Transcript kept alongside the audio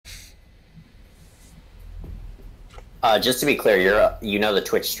Just to be clear, you know the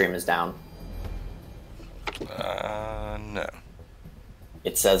Twitch stream is down. No.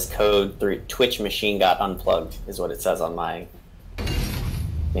 It says code 3. Twitch machine got unplugged is what it says on my.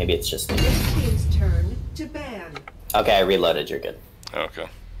 Maybe it's just me. Team's turn to ban. Okay, I reloaded. You're good. Okay.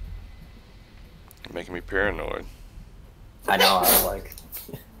 You're making me paranoid. I know. I was like.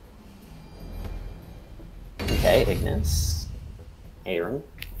 Okay, Ignis. Aaron.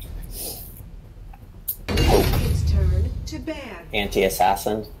 Team's turn to ban.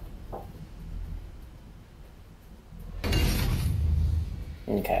 Anti-assassin.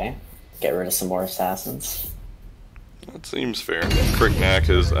 Okay. Get rid of some more assassins. That seems fair. Cricknack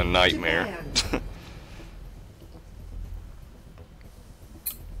is a nightmare.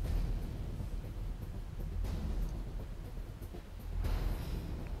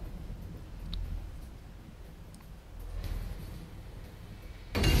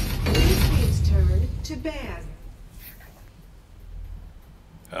 Team's turn to ban.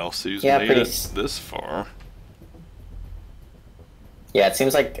 Elsie's Yeah, made it this far. Yeah, it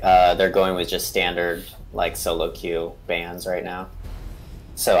seems like they're going with just standard like solo queue bans right now.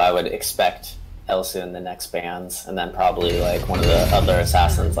 So I would expect Elsu in the next bans, and then probably like one of the other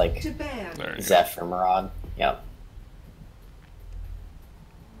assassins like Zeph or Murad. Yep.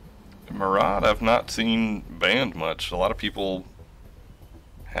 Murad, I've not seen banned much. A lot of people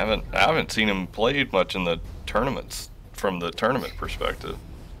I haven't seen him played much in the tournaments from the tournament perspective.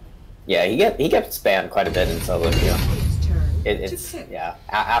 Yeah, he gets banned quite a bit in solo queue. It's yeah.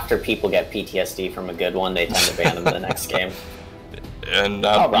 After people get PTSD from a good one, they tend to ban them the next game. And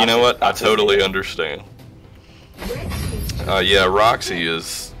you know what? I totally understand. Yeah, Roxy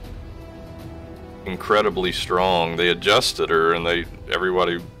is incredibly strong. They adjusted her, and I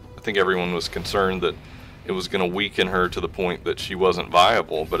think everyone was concerned that it was going to weaken her to the point that she wasn't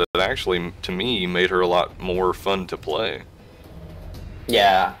viable. But it actually, to me, made her a lot more fun to play.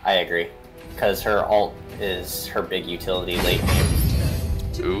 Yeah, I agree. Because her ult is her big utility late game.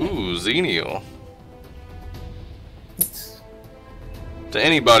 Ooh, Xenial. To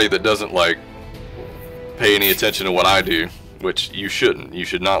anybody that doesn't like pay any attention to what I do, which you shouldn't. You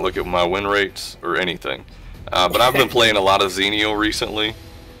should not look at my win rates or anything. But I've been playing a lot of Xenial recently,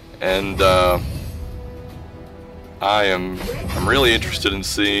 and I'm really interested in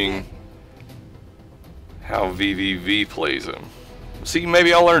seeing how veniVidivici plays him. See,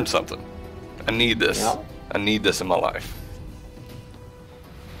 maybe I'll learn something. I need this. Yep. I need this in my life.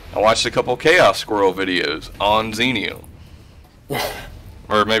 I watched a couple Chaos Squirrel videos on Xenial.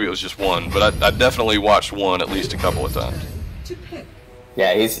 Or maybe it was just one, but I definitely watched one at least a couple of times.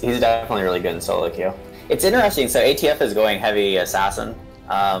 Yeah, he's definitely really good in solo queue. It's interesting, so ATF is going heavy assassin.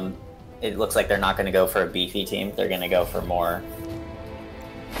 It looks like they're not going to go for a beefy team. They're going to go for more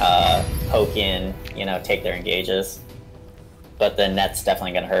poke in, take their engages. But the net's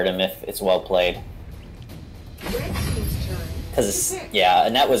definitely going to hurt him if it's well played. Because, yeah,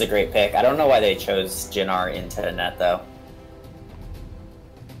 a net was a great pick. I don't know why they chose Jinnar into a net, though.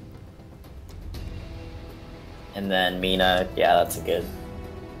 And then Mina, yeah, that's a good...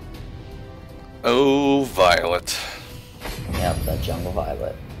 Oh, Violet. Yep, that jungle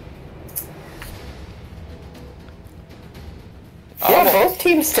Violet. Yeah, both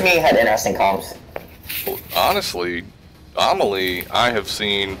teams to me had interesting comps. Honestly, Amelie, I have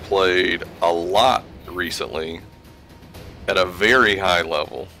seen played a lot recently at a very high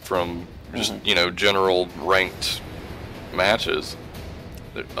level from just, general ranked matches.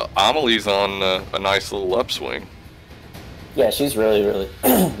 Amelie's on a nice little upswing. Yeah, she's really, really,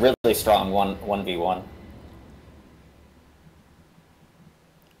 really strong 1v1.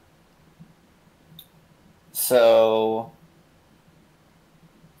 So,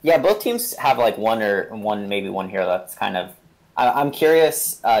 yeah, both teams have like maybe one hero that's kind of... I'm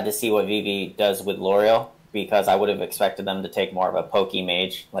curious to see what Vivi does with L'Oreal, because I would have expected them to take more of a pokey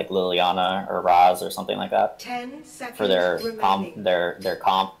mage, like Liliana or Raz or something like that. 10 seconds for their remaining. their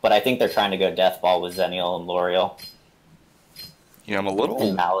comp. But I think they're trying to go Death Ball with Zenial and L'Oreal. Yeah, I'm a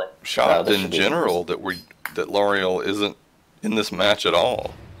little shocked in general that L'Oreal isn't in this match at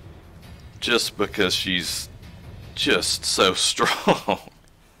all. Just because she's just so strong.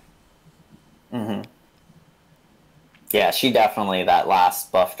 Mm-hmm. Yeah, she definitely, that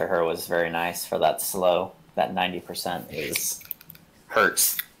last buff to her was very nice for that slow. That 90%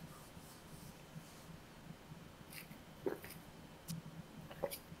 hurts.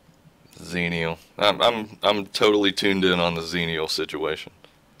 Xenial. I'm totally tuned in on the Xenial situation.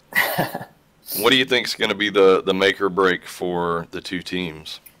 What do you think is going to be the make or break for the two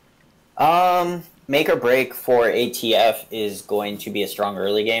teams? Make or break for ATF is going to be a strong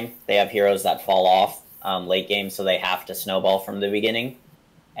early game. They have heroes that fall off late game, so they have to snowball from the beginning.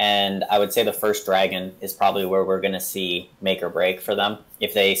 And I would say the first dragon is probably where we're going to see make or break for them.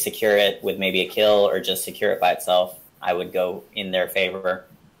 If they secure it with maybe a kill or just secure it by itself, I would go in their favor.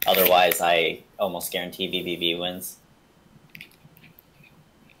 Otherwise, I almost guarantee VVV wins.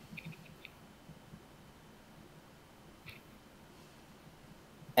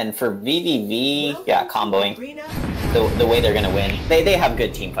 And for VVV, yeah, comboing, the way they're going to win, they have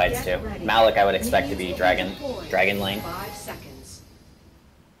good team fights too. Malik, I would expect to be dragon lane. 5 seconds.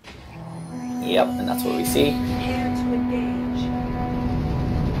 Yep, and that's what we see. Prepare to engage.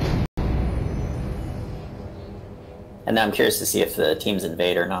 And now I'm curious to see if the teams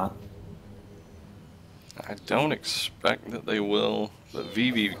invade or not. I don't expect that they will, but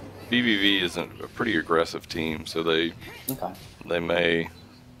VVV is a pretty aggressive team, so they may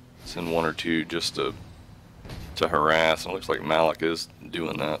send one or two just to harass. And it looks like Malik is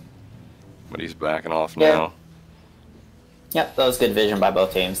doing that, but he's backing off now. Yep, that was good vision by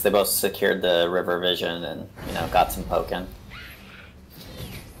both teams. They both secured the river vision and, you know, got some poking.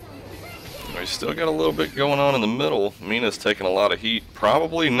 We still got a little bit going on in the middle. Mina's taking a lot of heat.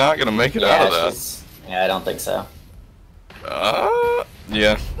 Probably not going to make it out of that. Yeah, I don't think so.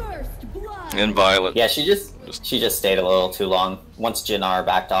 Yeah. And Violet. Yeah, she just stayed a little too long. Once Jinnar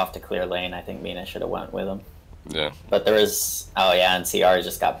backed off to clear lane, I think Mina should have went with him. Yeah. But there is, oh yeah, and CR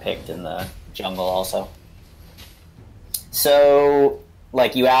just got picked in the jungle also. So,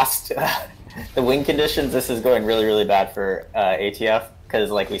 like you asked, the win conditions, this is going really, really bad for ATF. Because,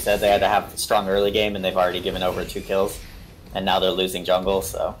 like we said, they had to have a strong early game, and they've already given over 2 kills. And now they're losing jungle,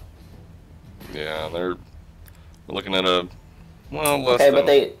 so... Yeah, they're looking at a... Well, less okay, than, but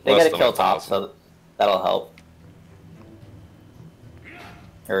they get a kill top, 1,000. so that'll help.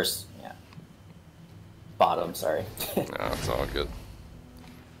 Or, yeah. Bottom, sorry. No, it's all good.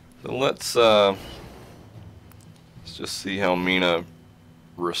 So let's just see how Mina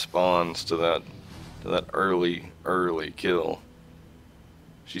responds to that early kill.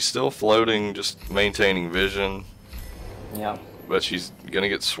 She's still floating, just maintaining vision. Yeah. But she's going to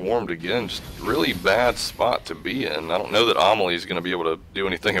get swarmed again. Just really bad spot to be in. I don't know that Amelie's going to be able to do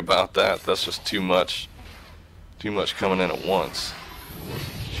anything about that. That's just too much coming in at once.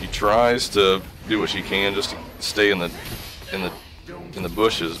 She tries to do what she can just to stay in the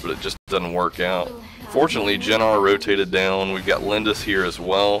bushes, but it just doesn't work out. Fortunately, Jinnar rotated down. We've got Lindis here as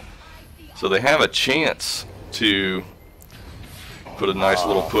well. So they have a chance to put a nice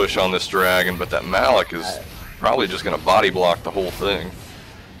little push on this dragon, but that Malik is probably just going to body block the whole thing.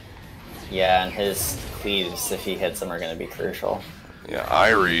 Yeah, and his cleaves, if he hits them, are going to be crucial. Yeah,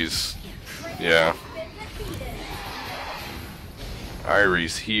 Irie's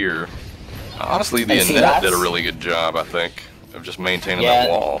here. Honestly, the Annette did a really good job, I think, of just maintaining that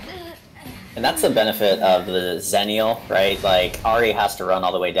wall. And that's the benefit of the Zenial, right? Like, Ahri has to run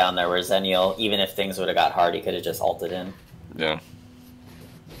all the way down there, where Zenial, even if things would have got hard, he could have just ulted in. Yeah.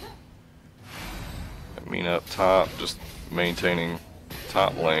 Mina up top, just maintaining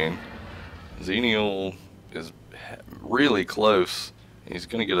top lane. Zenial is really close. He's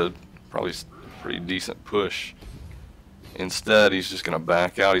going to get a probably pretty decent push. Instead, he's just going to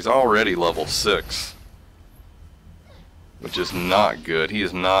back out. He's already level 6, which is not good. He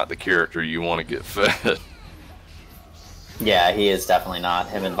is not the character you want to get fed. Yeah, he is definitely not.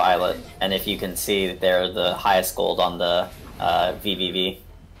 Him and Violet. And if you can see, they're the highest gold on the VVV.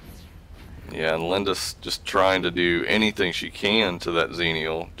 Yeah, and Linda's just trying to do anything she can to that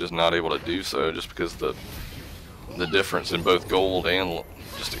Zenial, just not able to do so, just because the difference in both gold and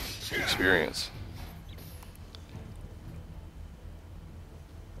just experience.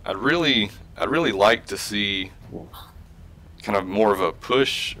 I'd really like to see kind of more of a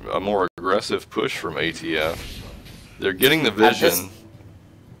push, a more aggressive push from ATF. They're getting the vision.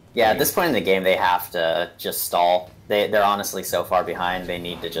 At this point in the game, they have to just stall. They're honestly so far behind, they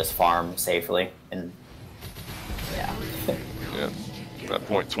need to just farm safely. And yeah. Yeah, at that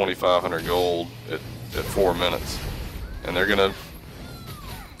point, 2,500 gold at 4 minutes. And they're going to...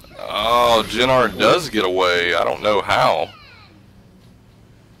 Oh, Jinnar does get away. I don't know how.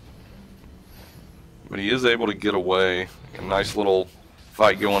 But he is able to get away. A nice little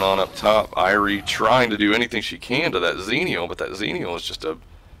fight going on up top. Irie trying to do anything she can to that Zenial, but that Zenial is just a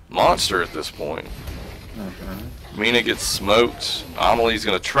monster at this point. Mina gets smoked. Amelie's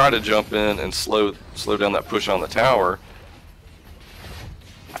going to try to jump in and slow down that push on the tower.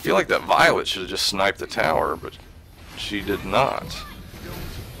 I feel like that Violet should have just sniped the tower, but she did not.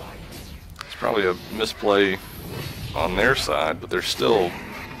 It's probably a misplay on their side, but they're still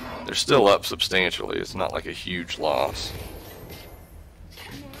up substantially. It's not like a huge loss.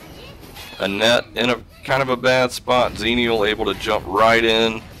 Annette in a kind of a bad spot. Xenial able to jump right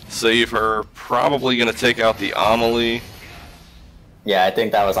in, save her. Probably going to take out the Amelie. Yeah, I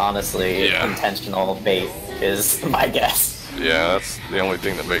think that was honestly intentional bait, is my guess. Yeah, that's the only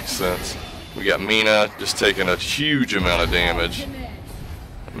thing that makes sense. We got Mina just taking a huge amount of damage.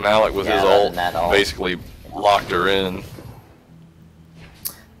 Malik with his ult basically locked her in.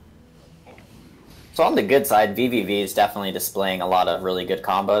 So on the good side, veniVidivici is definitely displaying a lot of really good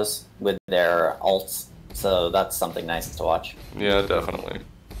combos with their ults, so that's something nice to watch. Yeah, definitely.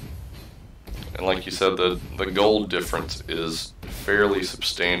 And like you said, the gold difference is fairly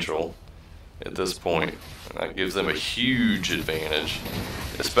substantial at this point. And that gives them a huge advantage,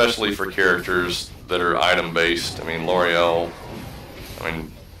 especially for characters that are item-based. I mean, L'Oreal,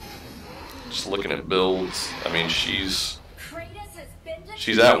 just looking at builds, I mean, she's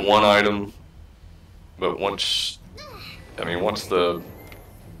at one item, but once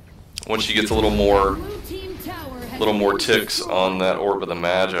she gets a little more ticks on that Orb of the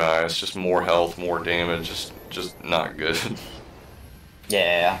Magi, it's just more health, more damage, just not good.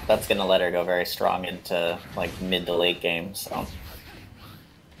 Yeah, that's gonna let her go very strong into like mid to late game. So,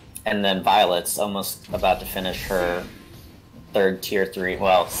 and then Violet's almost about to finish her second tier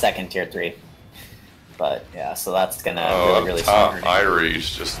 3. But yeah, so that's gonna really top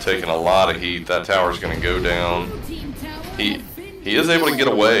Irie's just taking a lot of heat. That tower's gonna go down. He is able to get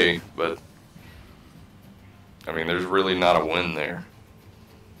away, but I mean, there's really not a win there.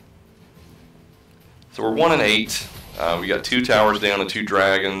 So we're 1-8. We got 2 towers down and 2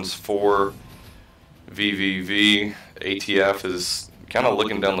 dragons for veniVidivici. ATF is kind of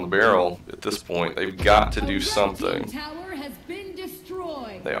looking down the barrel at this point. They've got to do something.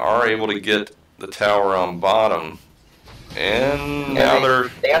 They are able to get the tower on bottom, and now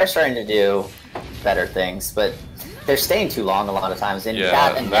they are starting to do better things, but they're staying too long a lot of times. And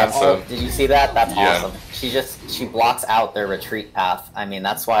did you see that? That's awesome. She blocks out their retreat path. I mean,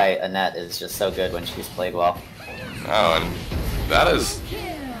 that's why Annette is just so good when she's played well. Oh, and that is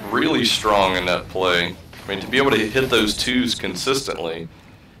really strong in that play. I mean, to be able to hit those 2s consistently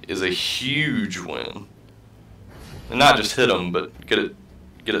is a huge win. And not just hit them, but get it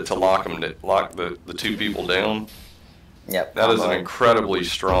to lock the 2 people down. Yep. That is an incredibly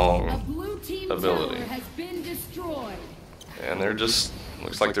strong ability. And they're just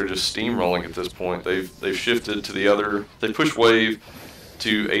looks like they're just steamrolling at this point. They've shifted to the other. They push wave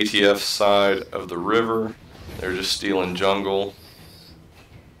to ATF's side of the river. They're just stealing jungle.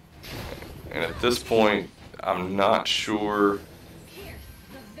 And at this point, I'm not sure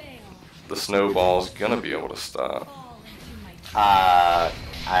the snowball's gonna be able to stop. Yeah.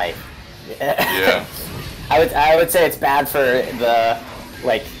 I would say it's bad for the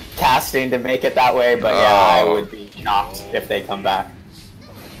casting to make it that way, but yeah, I would be shocked if they come back.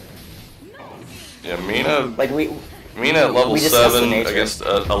 Yeah, Mina at level 7 against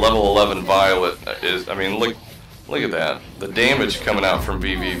a level 11 Violet is, I mean, look at that. The damage coming out from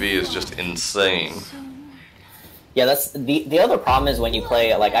veniVidivici is just insane. Yeah, that's the other problem is when you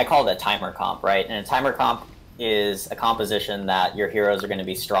play, I call it a timer comp, right? And a timer comp is a composition that your heroes are going to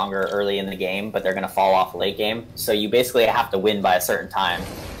be stronger early in the game, but they're going to fall off late game. So you basically have to win by a certain time.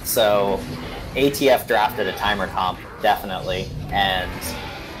 So ATF drafted a timer comp, definitely, and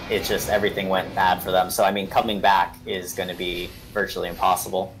it's just everything went bad for them. So, I mean, coming back is going to be virtually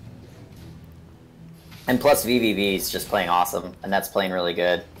impossible. And plus, veniVidivici is just playing awesome, and that's playing really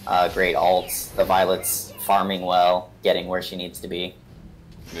good. Great ults. The Violet's farming well, getting where she needs to be.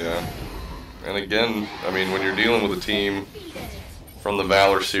 Yeah. And again, I mean, when you're dealing with a team from the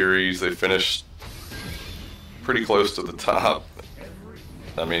Valor series, they finished pretty close to the top.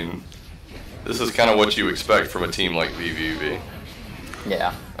 I mean, this is kind of what you expect from a team like veniVidivici.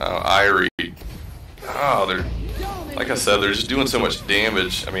 Yeah. Irie. They're, like I said, they're just doing so much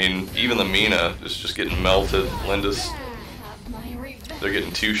damage. I mean, even the Mina is just getting melted. Lindis, they're getting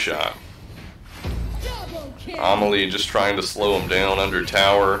 2-shot. Amelie just trying to slow them down under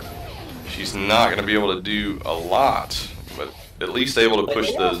tower. She's not going to be able to do a lot, but at least able to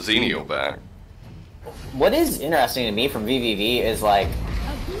push the Xenio back. What is interesting to me from veniVidivici is, I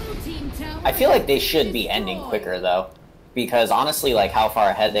feel like they should be ending quicker, though. Because, honestly, how far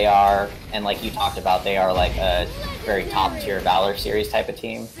ahead they are, and like you talked about, they are, a very top-tier Valor series type of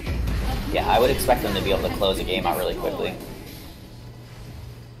team. Yeah, I would expect them to be able to close a game out really quickly.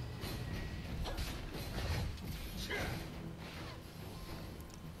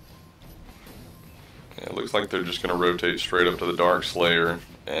 Yeah, it looks like they're just going to rotate straight up to the Dark Slayer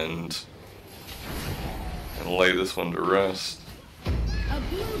and lay this one to rest.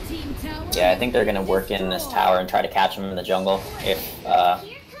 Yeah, I think they're going to work in this tower and try to catch him in the jungle if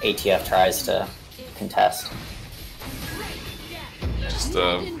ATF tries to contest. Just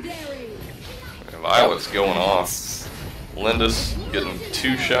Violet's going off. Lindis getting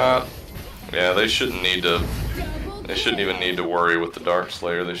 2-shot. Yeah, they shouldn't need to. They shouldn't even need to worry with the Dark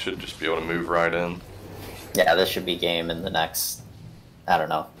Slayer. They should just be able to move right in. Yeah, this should be game in the next, I don't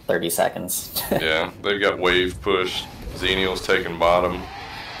know, 30 seconds. Yeah, they've got wave push. Xenial's taking bottom.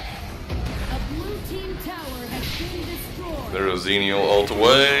 There's a Xenial ult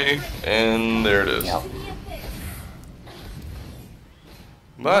away, and there it is. Yep.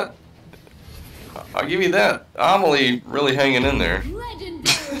 But I'll give you that. Amelie really hanging in there.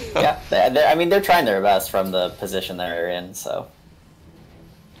 Yeah, I mean, they're trying their best from the position they're in, so.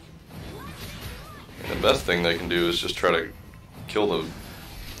 And the best thing they can do is just try to kill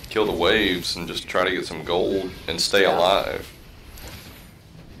the waves and just try to get some gold and stay alive.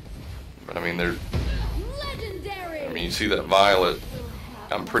 But I mean, you see that Violet,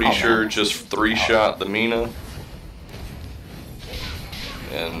 I'm pretty sure just 3-shot the Mina.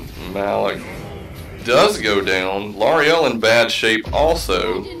 And Malik does go down. L'Oreal in bad shape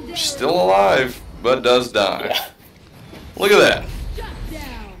also. Still alive, but does die. Yeah. Look at that.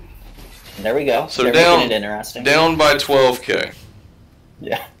 There we go. So they're making it interesting. Down by 12k.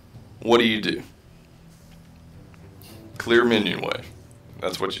 Yeah. What do you do? Clear minion wave.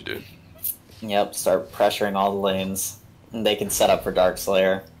 That's what you do. Yep, start pressuring all the lanes. And they can set up for Dark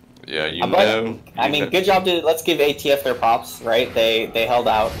Slayer. Yeah, you know. I mean, good job to let's give ATF their props, right? They held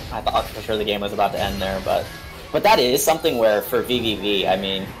out. I thought for sure the game was about to end there, but that is something where for veniVidivici, I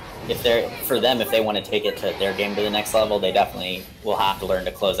mean, if they want to take it to their game to the next level, they definitely will have to learn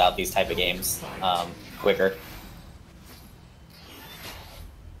to close out these type of games quicker.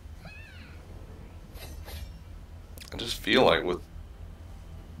 I just feel like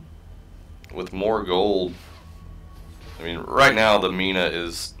with more gold, I mean, right now the Mina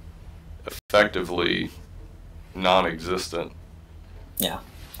is effectively non-existent. Yeah.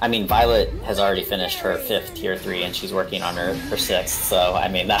 I mean, Violet has already finished her 5th tier 3 and she's working on her 6th, so I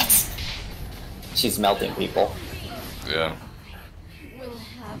mean, she's melting people. Yeah.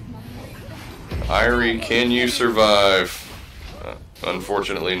 Irie, can you survive?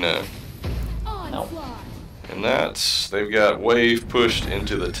 Unfortunately, no. No. And they've got wave pushed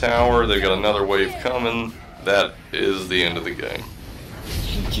into the tower, they've got another wave coming. That is the end of the game.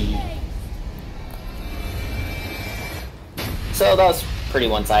 GG. So that was pretty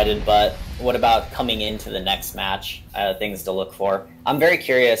one-sided, but what about coming into the next match? Things to look for. I'm very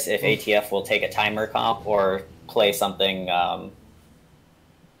curious if ATF will take a timer comp or play something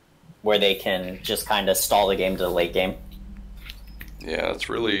where they can just kind of stall the game to the late game. Yeah, it's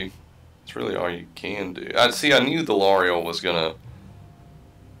really all you can do. I knew the L'Oreal was gonna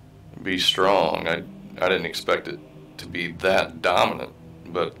be strong. I didn't expect it to be that dominant,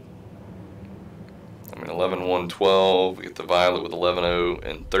 but I mean 11-1-12, we get the Violet with 11-0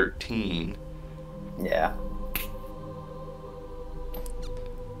 and 13. Yeah.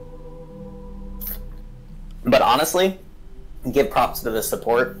 But honestly, give props to the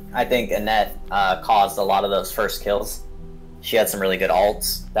support. I think Annette caused a lot of those first kills. She had some really good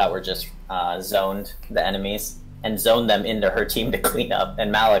ults that were just zoned the enemies and zoned them into her team to clean up.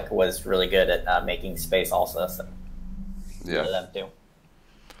 And Malik was really good at making space also. So Yeah. for them too.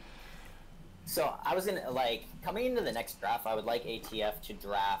 So I was gonna coming into the next draft, I would like ATF to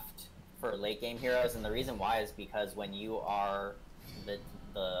draft for late game heroes, and the reason why is because when you are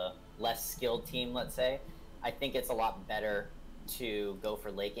the less skilled team, let's say, I think it's a lot better to go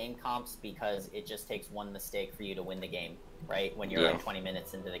for late game comps because it just takes one mistake for you to win the game, right? When you're like 20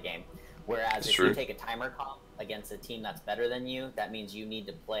 minutes into the game. Whereas if you take a timer comp against a team that's better than you, that means you need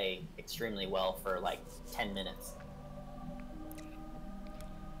to play extremely well for like 10 minutes.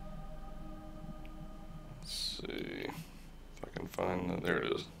 Let's see if I can find that. There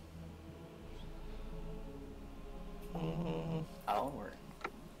it is. Oh, all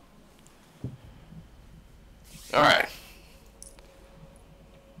right.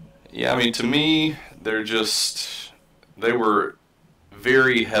 Yeah, I mean, to me, they were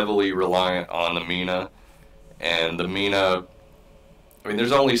very heavily reliant on the Mina, and the Mina, I mean,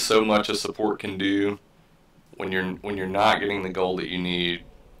 there's only so much a support can do when you're not getting the goal that you need.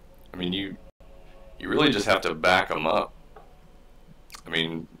 I mean, you really just have to back them up. I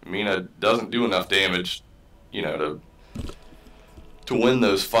mean, Mina doesn't do enough damage, you know, to win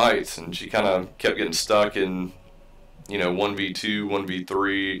those fights, and she kind of kept getting stuck in, you know, 1v2,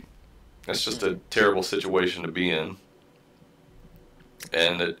 1v3. That's just a terrible situation to be in.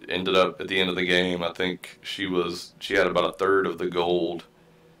 And it ended up at the end of the game, I think she had about a third of the gold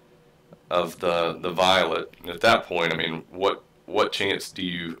of the Violet. And at that point, I mean, what what chance do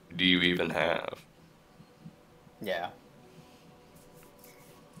you even have? Yeah.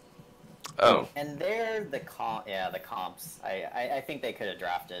 Oh. And they're the comps. I think they could have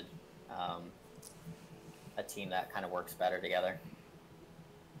drafted a team that kind of works better together.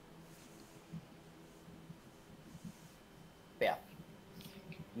 But yeah.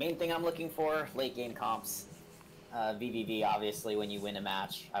 Main thing I'm looking for, late game comps. VVV, obviously, when you win a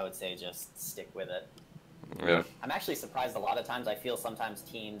match, I would say just stick with it. Yeah. I'm actually surprised a lot of times. I feel sometimes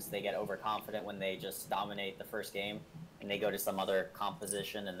teams, they get overconfident when they just dominate the first game, and they go to some other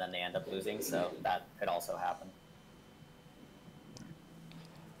composition, and then they end up losing, so that could also happen.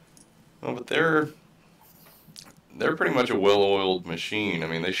 Well, but they're pretty much a well-oiled machine. I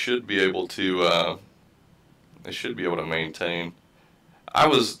mean, they should be able to maintain.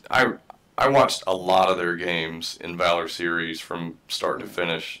 I watched a lot of their games in Valor series from start to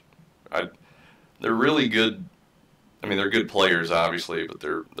finish. They're really good. I mean, they're good players, obviously, but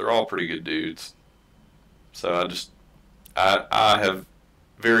they're all pretty good dudes. So I have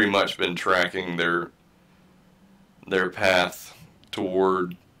very much been tracking their path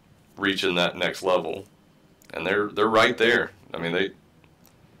toward reaching that next level, and they're right there. I mean,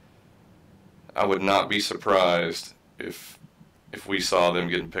 I would not be surprised if we saw them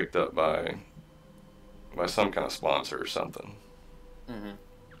getting picked up by some kind of sponsor or something. Mm-hmm.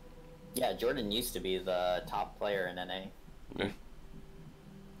 Yeah, Jordan used to be the top player in NA. Yeah.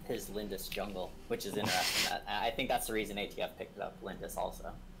 His Lindis jungle, which is interesting. I think that's the reason ATF picked up Lindis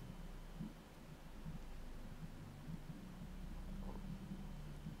also.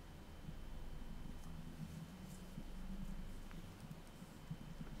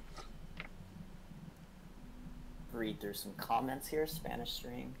 Read through some comments here. Spanish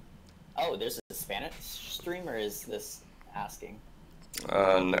stream. Oh, there's a Spanish stream, or is this asking?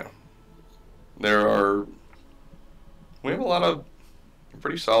 No. We have a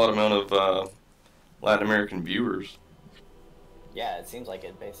pretty solid amount of Latin American viewers. Yeah, it seems like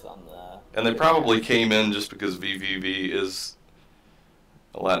it based on the... And they probably came in just because VVV is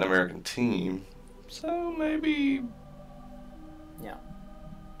a Latin American team. So maybe... Yeah.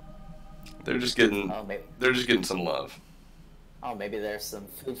 They're just getting some love. Oh, maybe there's some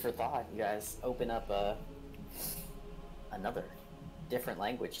food for thought. You guys open up another different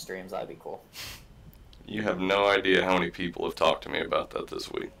language streams. That'd be cool. You have no idea how many people have talked to me about that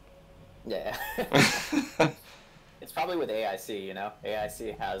this week. Yeah. It's probably with AIC, you know?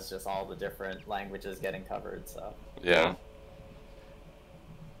 AIC has just all the different languages getting covered, so... Yeah.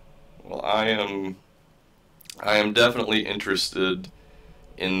 Well, I am definitely interested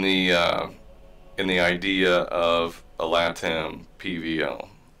in the idea of a LATAM PVL.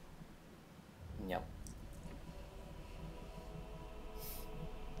 Yep.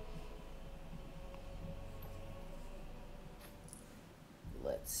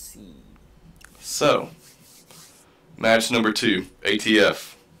 Let's see. So, match number 2,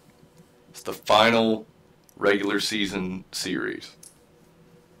 ATF. It's the final regular season series.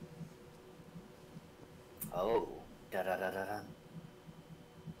 Oh. Da-da-da-da-da.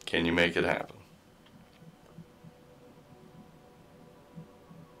 Can you make it happen?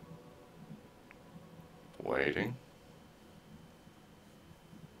 Waiting.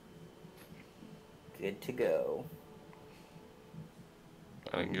 Good to go.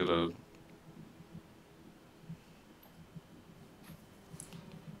 I can get a...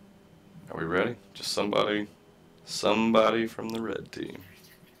 Are we ready? Just somebody from the red team.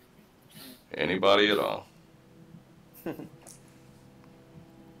 Anybody at all.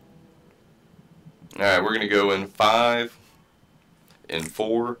 Alright, we're going to go in 5, in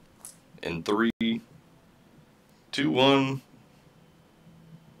 4, in 3, 2, 1.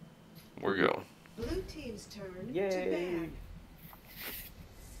 We're going. Blue team's turn Yay. to ban.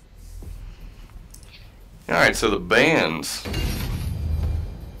 Alright, so the bans.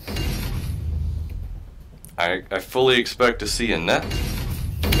 I fully expect to see a net.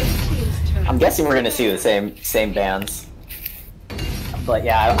 Blue team's turn I'm guessing we're going to to see the ban. same bands. But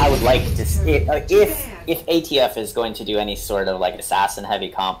yeah, I would like to see... If ATF is going to do any sort of like assassin-heavy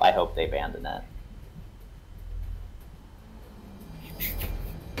comp, I hope they ban the net.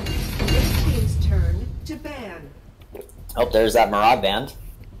 Blue team's turn to ban. Oh, there's that Murad band.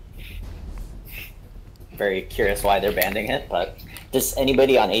 Very curious why they're banning it, but does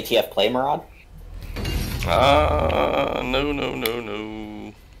anybody on ATF play Murad? No.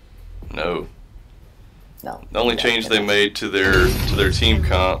 No. The only change they made to their team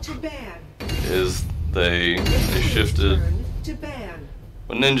comp To ban. is they Blue team's shifted. turn to ban.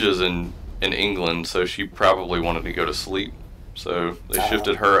 Well, Ninja's in England, so she probably wanted to go to sleep. So they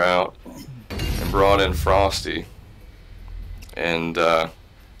shifted her out and brought in Frosty. And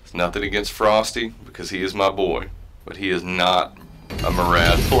it's nothing against Frosty, because he is my boy, but he is not a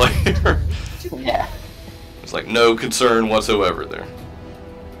Murad player. Yeah. It's like no concern whatsoever there.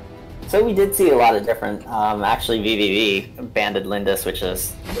 So we did see a lot of different, actually veniVidivici banded Linda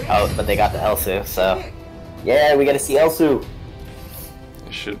switches out, but they got the Elsu, so yeah, we got to see Elsu.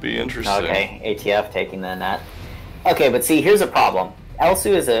 It should be interesting. Okay, ATF taking the net. Okay, but see, here's a problem.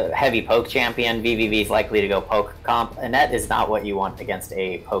 Elsu is a heavy poke champion, veniVidivici is likely to go poke comp, and that is not what you want against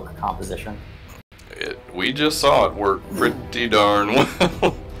a poke composition. We just saw it work pretty darn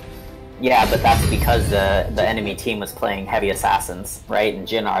well. Yeah, but that's because the enemy team was playing heavy assassins, right? And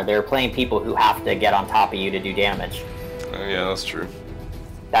Jinnar, they're playing people who have to get on top of you to do damage. Yeah, that's true.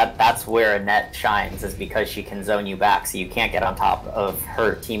 That's where a net shines, is because she can zone you back, so you can't get on top of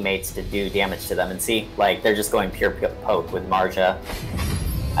her teammates to do damage to them. And see, like, they're just going pure poke with Marja.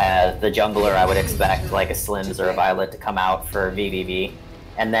 The jungler, I would expect, like a Slims or a Violet, to come out for veniVidivici.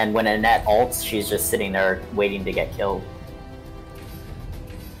 And then when a net ults, she's just sitting there waiting to get killed.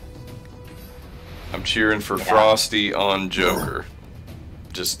 I'm cheering for Frosty on Joker.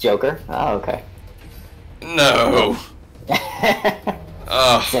 Just Joker? Oh, okay. No.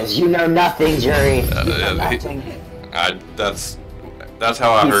 Says you know nothing, Jury. You know nothing. That's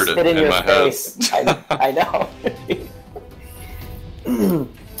how I heard it in my face. head. I know.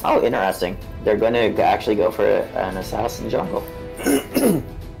 Oh, interesting. They're going to actually go for an assassin jungle.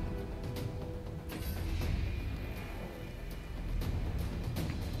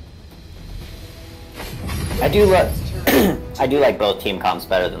 I do like both team comps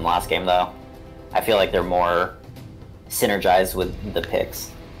better than last game, though. I feel like they're more synergized with the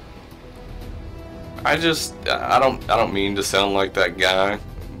picks. I don't mean to sound like that guy,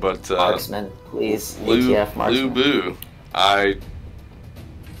 but Marksman, please. Lu ATF Marksman. Bu.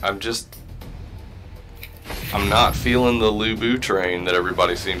 I'm not feeling the Lu Bu train that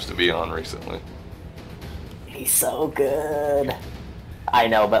everybody seems to be on recently. He's so good. I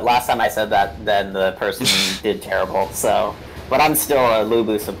know, but last time I said that, then the person did terrible. So, but I'm still a Lu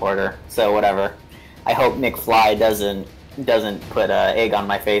Bu supporter. So whatever. I hope McFly doesn't put an egg on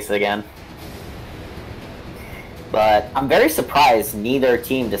my face again. But I'm very surprised neither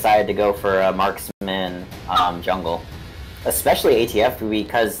team decided to go for a marksman jungle, especially ATF,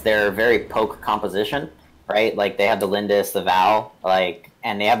 because they're very poke composition, right? Like they have the Lindis, the Val, like,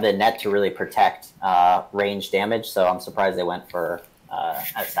 and they have the net to really protect range damage. So I'm surprised they went for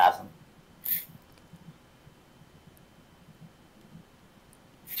assassin.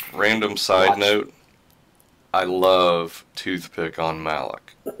 Random side note, I love Toothpick on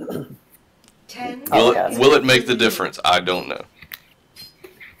Malik. Will it make the difference? I don't know.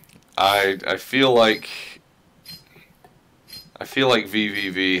 I feel like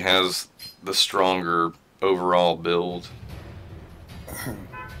veniVidivici has the stronger overall build.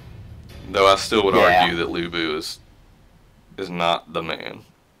 Though I still would argue that Lu Bu is not the man.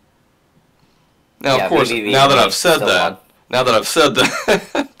 Now, of course, now that I've said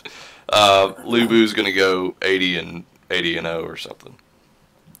that, Lu Bu's going to go 80 and 0 or something.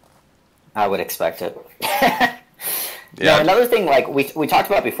 I would expect it. Yeah. Now, another thing, like we talked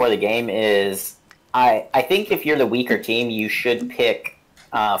about before the game, is I think if you're the weaker team, you should pick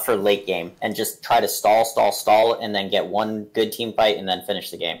for late game and just try to stall, and then get one good team fight and then finish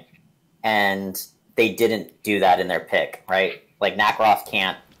the game. And they didn't do that in their pick, right? Like Nakaroth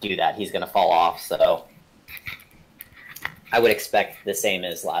can't do that; he's going to fall off. So I would expect the same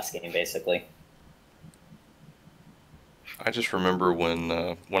as last game, basically. I just remember when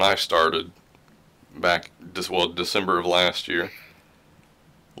I started back December of last year,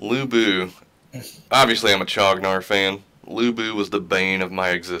 Lu Bu. Obviously, I'm a Chognar fan. Lu Bu was the bane of my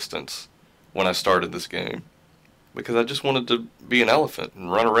existence when I started this game, because I just wanted to be an elephant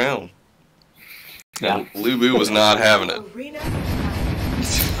and run around. Yeah. And Lu Bu was not having it.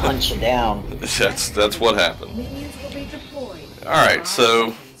 Punch down. That's what happened. All right,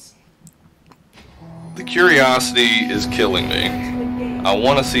 so the curiosity is killing me. I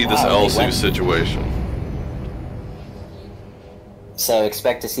want to see this Elsu situation. So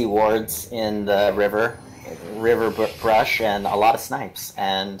expect to see wards in the river brush, and a lot of snipes,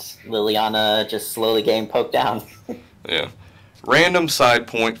 and Liliana just slowly getting poked down. Yeah. Random side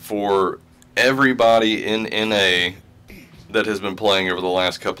point for everybody in NA that has been playing over the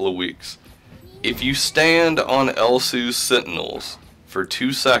last couple of weeks. If you stand on Elsu's sentinels for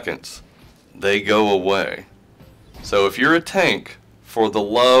 2 seconds, they go away. So if you're a tank, for the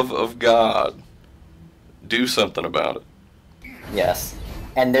love of God, do something about it. Yes.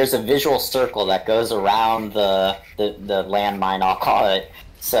 And there's a visual circle that goes around the landmine, I'll call it.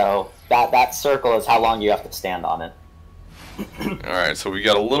 So that circle is how long you have to stand on it. Alright, so we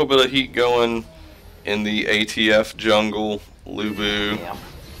got a little bit of heat going in the ATF jungle. Lubu Yeah.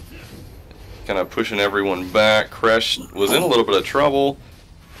 kind of pushing everyone back. Crash was in a little bit of trouble.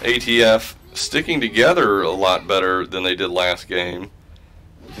 ATF sticking together a lot better than they did last game,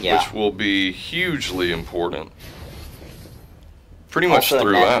 Yeah. which will be hugely important. Pretty much Also,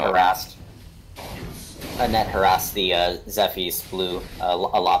 throughout. Annette harassed the Zephy's blue a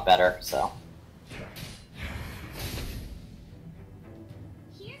lot better, so.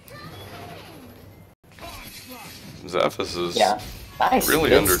 Zephys is Nice. really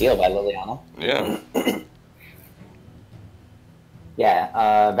Good under. steal by Liliana. Yeah. Yeah,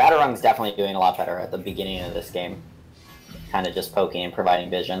 Vadarung's definitely doing a lot better at the beginning of this game. Kind of just poking and providing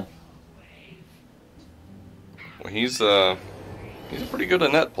vision. Well, he's a pretty good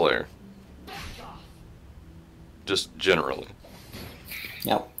Annette player. Just generally.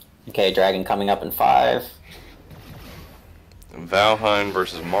 Yep. Okay, Dragon coming up in 5. Valheim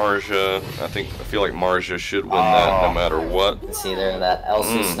versus Marja. I feel like Marja should win that no matter what. It's either that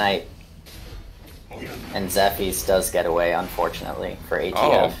Elsu snipe and Zephy's does get away, unfortunately, for ATF.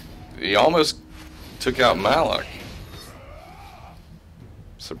 Oh, he almost took out Malak.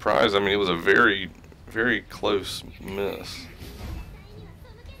 Surprise! I mean, it was a very, very close miss.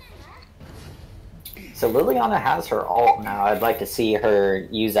 So Liliana has her ult now. I'd like to see her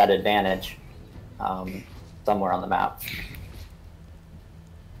use that advantage somewhere on the map.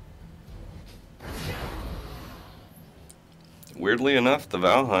 Weirdly enough, the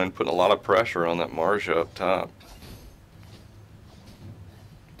Valheim putting a lot of pressure on that Marja up top.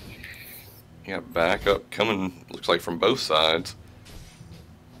 You got backup coming, looks like from both sides.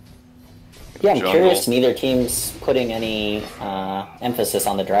 Yeah, I'm Jungle. curious. Neither team's putting any emphasis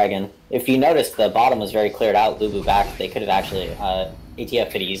on the Dragon. If you noticed, the bottom was very cleared out. Lubu back. They could have actually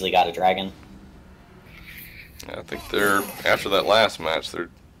ATF could have easily got a Dragon. I think after that last match, they're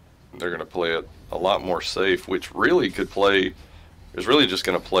going to play it a lot more safe, which really could play. Is really just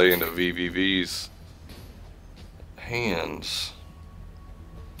going to play into veniVidivi's hands.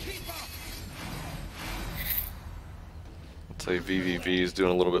 I'd say veniVidivi is doing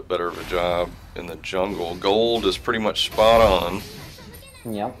a little bit better of a job in the jungle. Gold is pretty much spot on.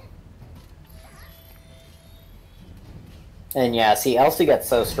 Yep. And yeah, see, Elsu gets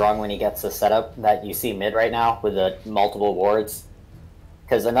so strong when he gets the setup that you see mid right now with the multiple wards.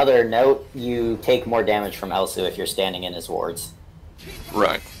 Because another note, you take more damage from Elsu if you're standing in his wards.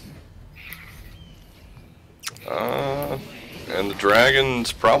 Right. And the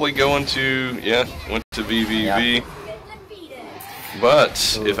Dragon's probably going to, went to veniVidivi. Yeah.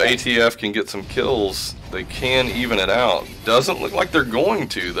 But if ATF can get some kills, they can even it out. Doesn't look like they're going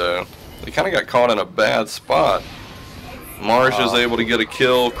to, though. They kind of got caught in a bad spot. Marsh is able to get a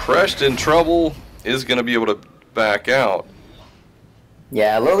kill. Crushed in trouble is going to be able to back out.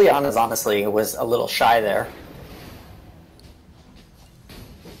 Yeah, Liliana's honestly was a little shy there.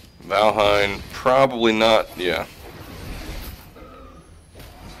 Valheim, probably not, yeah.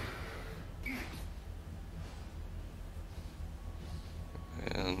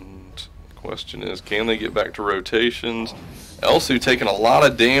 And the question is, can they get back to rotations? Elsu taking a lot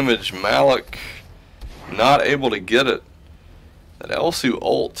of damage. Malak not able to get it. That Elsu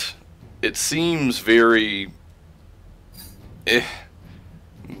ult, it seems very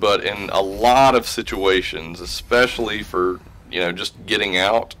but in a lot of situations, especially for, just getting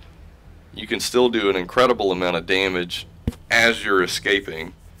out, you can still do an incredible amount of damage as you're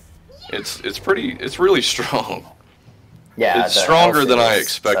escaping. It's really strong. Yeah, it's stronger than I is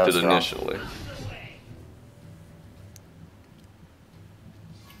expected so strong. initially.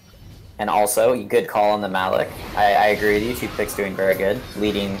 And also, good call on the Malak. I agree with you. 2 picks doing very good.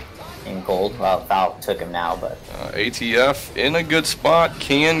 Leading in gold. Well, Val took him now, but... ATF in a good spot.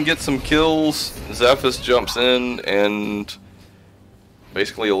 Can get some kills. Zephys jumps in and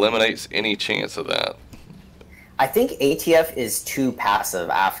basically eliminates any chance of that. I think ATF is too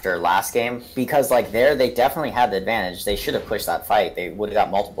passive after last game. Because, they definitely had the advantage. They should have pushed that fight. They would have got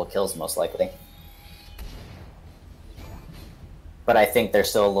multiple kills, most likely. But I think they're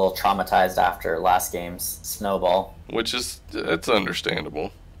still a little traumatized after last game's snowball. Which is, it's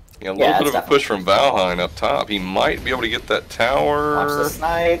understandable. Yeah, a Yeah, little bit of a push from Valheim up top. He might be able to get that tower. Watch the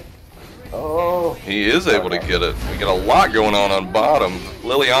snipe. Oh. He is able to get it. We got a lot going on bottom.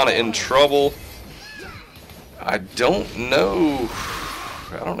 Liliana in trouble. I don't know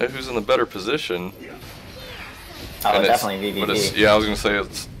who's in the better position. Oh, definitely veniVidivi. Yeah, I was going to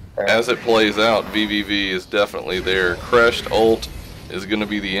say, as it plays out, veniVidivi is definitely there. Crushed ult is going to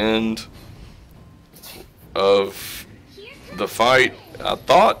be the end of the fight. I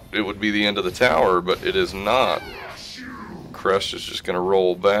thought it would be the end of the tower, but it is not. Crest is just going to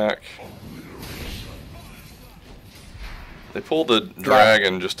roll back. They pulled the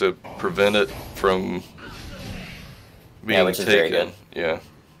dragon just to prevent it from being which is taken. very good. Yeah.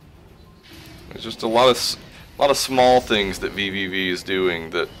 There's just a lot of small things that VVV is doing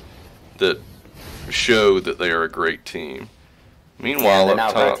that show that they are a great team. Meanwhile, they're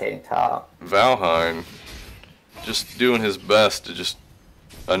up now rotating top. Valheim just doing his best to just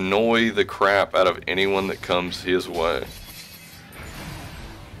annoy the crap out of anyone that comes his way.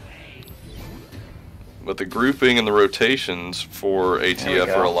 But the grouping and the rotations for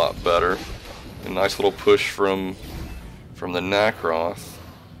ATF are a lot better. A nice little push from the Nacroth.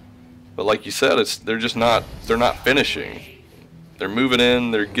 But like you said, they're not finishing. They're moving in,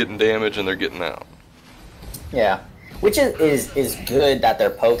 they're getting damage, and they're getting out. Yeah, which is good that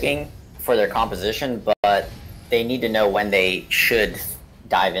they're poking for their composition, but they need to know when they should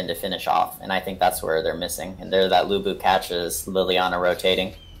dive in to finish off, and I think that's where they're missing. And there that Lubu catches Liliana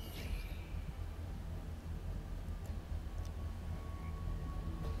rotating.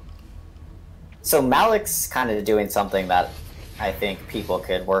 So Malik's kind of doing something that I think people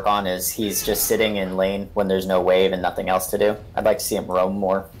could work on, is he's just sitting in lane when there's no wave and nothing else to do. I'd like to see him roam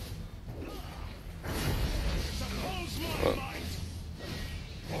more.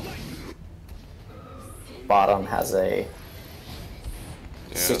 Bottom has a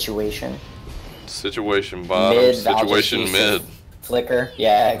situation. Situation bottom, Mid, situation mid. Flicker,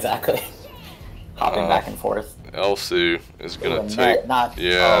 yeah, exactly. Hopping back and forth. Elsu is going to Annette,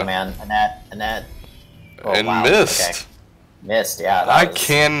 take... Oh man, Annette. Oh, and wow. missed. Okay. Missed, yeah. I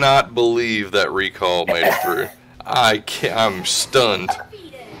cannot believe that recall made it through. I'm stunned.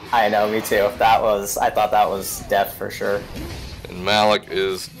 I know, me too. I thought that was death for sure. And Malik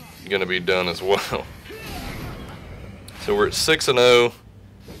is going to be done as well. So we're at 6-0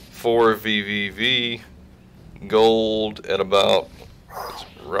 for VVV. Gold at about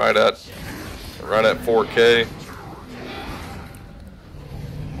right at 4K.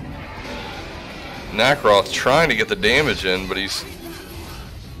 Nacroth's trying to get the damage in, but he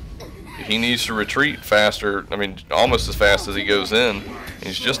needs to retreat faster. I mean, almost as fast as he goes in.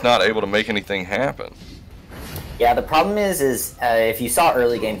 He's just not able to make anything happen. Yeah, the problem is if you saw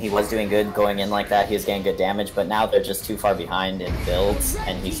early game, he was doing good going in like that. He was getting good damage, but now they're just too far behind in builds,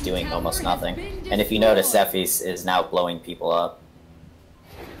 and he's doing almost nothing. And if you notice, Cephis is now blowing people up.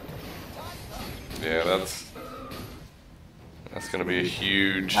 Yeah, that's going to be a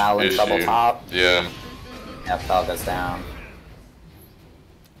huge Now in issue. trouble top. Yeah. Yeah, Fel goes down.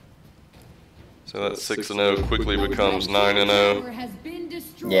 So that 6-0 quickly becomes 9-0.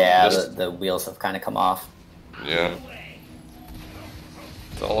 Yeah, the wheels have kind of come off. Yeah.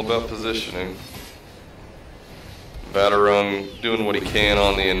 It's all about positioning. Vadarung doing what he can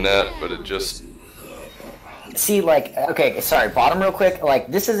on the Annette, but it just... See, like, okay, sorry, bottom real quick.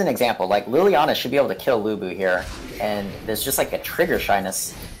 Like, this is an example. Like, Liliana should be able to kill Lubu here, and there's just like a trigger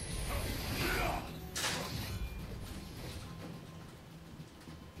shyness.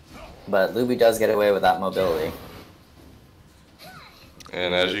 But Lubu does get away with that mobility.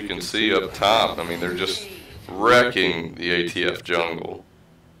 And as you can see up top, I mean, they're just wrecking the ATF jungle.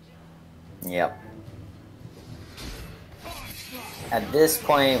 Yep. At this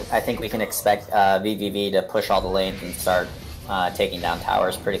point, I think we can expect VVV to push all the lanes and start taking down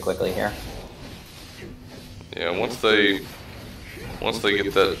towers pretty quickly here. Yeah, once they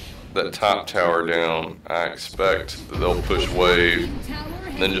get that top tower down, I expect that they'll push wave,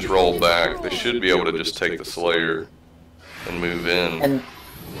 and then just roll back. They should be able to just take the Slayer and move in. And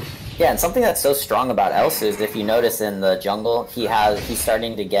yeah, and something that's so strong about Elsu is if you notice in the jungle, he's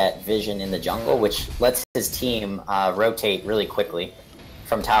starting to get vision in the jungle, which lets his team rotate really quickly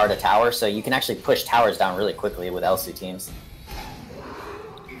from tower to tower. So you can actually push towers down really quickly with Elsu teams.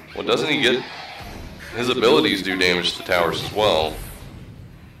 Well, doesn't he get his abilities do damage to towers as well?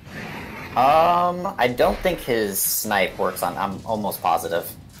 I don't think his snipe works on. I'm almost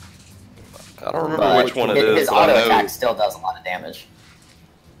positive. I don't remember which one it is. His auto attack still does a lot of damage.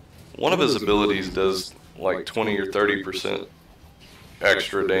 One of his abilities does like 20 or 30%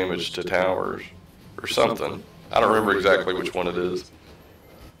 extra damage to towers or something. I don't remember exactly which one it is.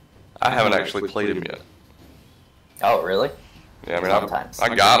 I haven't actually played him yet. Oh, really? Yeah, I mean,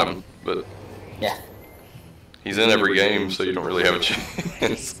 I got him, but yeah, he's in every game, so you don't really have a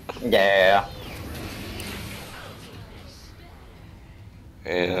chance. Yeah.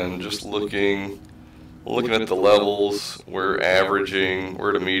 And just looking at the levels, we're at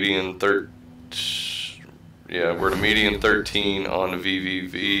a median 13 on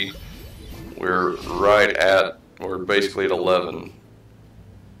VVV. We're basically at 11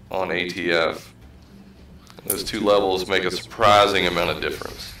 on ATF. Those two levels make a surprising amount of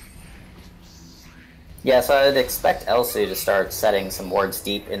difference. Yeah, so I'd expect Elsu to start setting some wards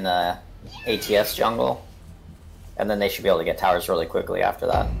deep in the ATS jungle, and then they should be able to get towers really quickly after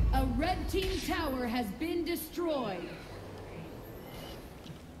that. A red team tower has been destroyed.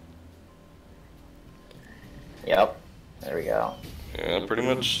 Yep, there we go. Yeah, pretty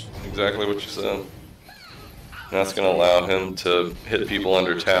much exactly what you said. That's going to allow him to hit people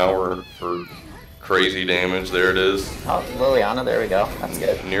under tower for crazy damage. There it is. Oh, Liliana, there we go. That's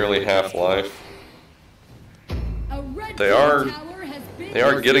good. Nearly half life. A red They team are tower has been they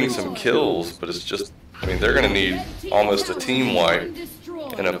are getting destroyed. some kills, but it's just, I mean, they're going to need almost a team wipe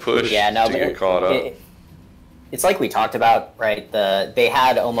and a push Yeah, no, to but get caught up. It's like we talked about, right? They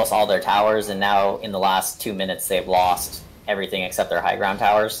had almost all their towers, and now in the last 2 minutes they've lost everything except their high ground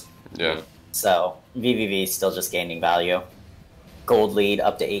towers. Yeah. So veniVidivici is still just gaining value. Gold lead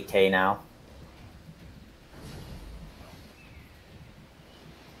up to 8K now.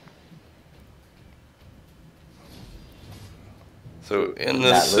 So in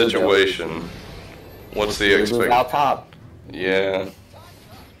this situation, what's the Move expectation? out top. Yeah.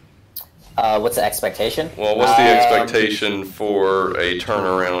 What's the expectation? Well, what's the expectation for a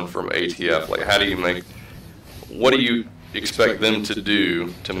turnaround from ATF? Like, how do you make? What do you expect them to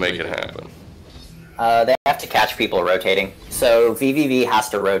do to make it happen? They have to catch people rotating. So veniVidivici has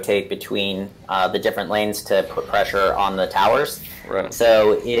to rotate between the different lanes to put pressure on the towers. Right.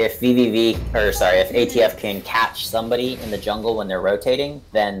 So if if ATF can catch somebody in the jungle when they're rotating,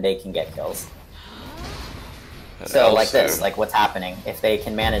 then they can get kills. And So like Elsu- this, like what's happening, if they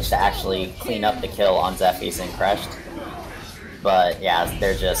can manage to actually clean up the kill on Zephy's and Crushed. But yeah,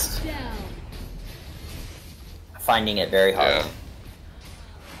 they're just Down. finding it very hard. Yeah.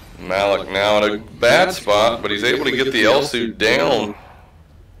 Malik now in a bad spot, but he's able to get the Elsu down.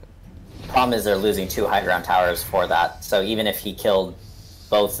 Problem is they're losing 2 high ground towers for that. So even if he killed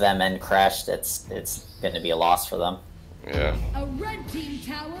both them and Crushed, it's going to be a loss for them. Yeah. A red team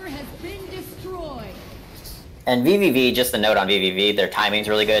tower has been destroyed. And veniVidivici, just a note on veniVidivici, their timing's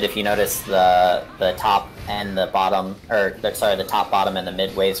really good. If you notice the top and the bottom, the top, bottom, and the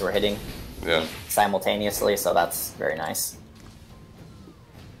mid waves were hitting Yeah. simultaneously, so that's very nice.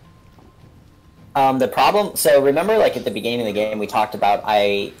 The problem, so remember like at the beginning of the game we talked about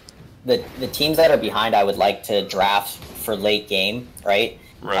the teams that are behind I would like to draft for late game, right?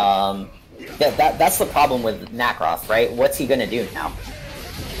 Right. That's the problem with Nakroth, right? What's he gonna do now?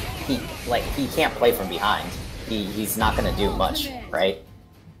 He can't play from behind. He's not gonna do much, right?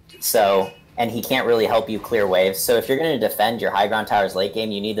 So, and he can't really help you clear waves. So if you're gonna defend your high ground towers late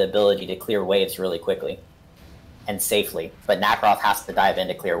game, you need the ability to clear waves really quickly and safely. But Nakroth has to dive in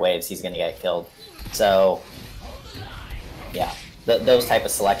to clear waves. He's gonna get killed. So, yeah, those type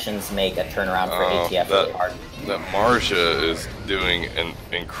of selections make a turnaround for ATF really hard. That Marja is doing an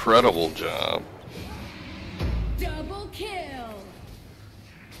incredible job. Double kill.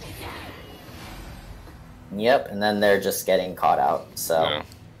 Yep, and then they're just getting caught out. So Yeah.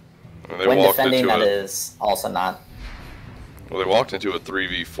 And they when walked defending, into that is also not. Well, they walked into a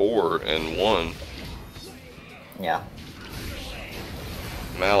 3v4 and won. Yeah.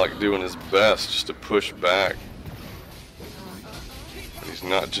 Malik doing his best just to push back. But he's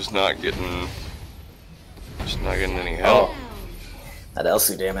not getting any help. Oh, that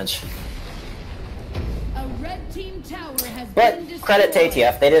Elsu damage. A red team tower has But been destroyed. credit to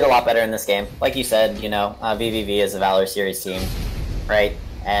ATF, they did a lot better in this game. Like you said, you know, veniVidivici is a Valor Series team, right?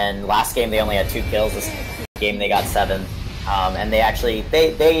 And last game they only had 2 kills. This game they got 7, and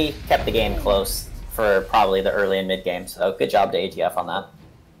they kept the game close for probably the early and mid game. So good job to ATF on that.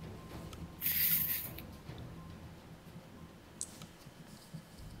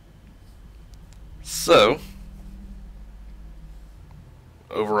 So,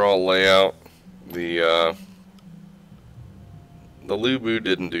 overall layout, the Lubu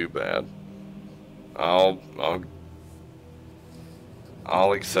didn't do bad. I'll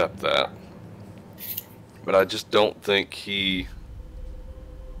accept that. But I just don't think I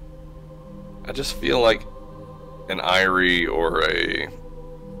just feel like an Irie or I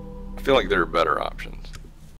feel like there are better options.